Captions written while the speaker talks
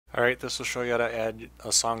Alright, this will show you how to add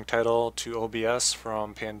a song title to OBS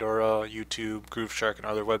from Pandora, YouTube, Grooveshark, and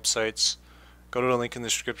other websites. Go to the link in the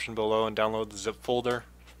description below and download the zip folder.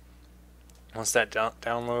 Once that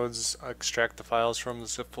downloads, extract the files from the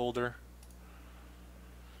zip folder.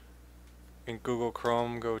 In Google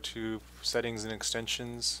Chrome, go to Settings and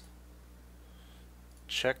Extensions.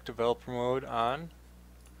 Check Developer Mode on.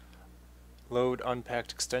 Load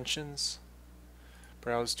Unpacked Extensions.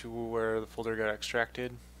 Browse to where the folder got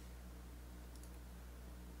extracted.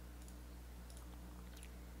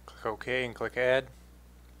 Click OK and click Add.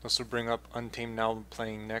 This will bring up Untamed Now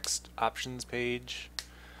Playing Next options page.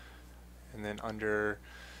 And then under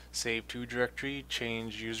Save To directory,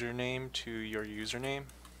 change username to your username.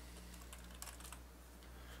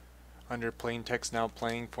 Under Plain Text Now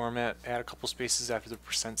Playing format, add a couple spaces after the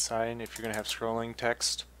 % sign if you're going to have scrolling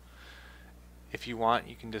text. If you want,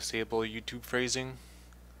 you can disable YouTube phrasing.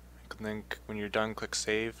 And then when you're done, click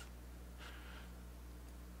Save.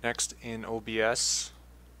 Next, in OBS,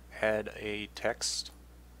 add a text.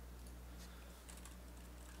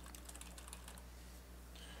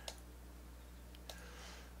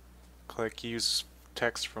 Click Use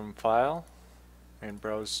Text from File and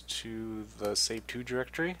browse to the Save To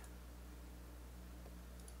directory.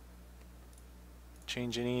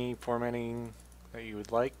 Change any formatting that you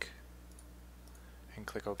would like and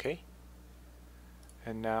click OK.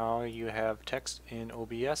 And now you have text in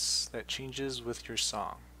OBS that changes with your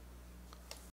song.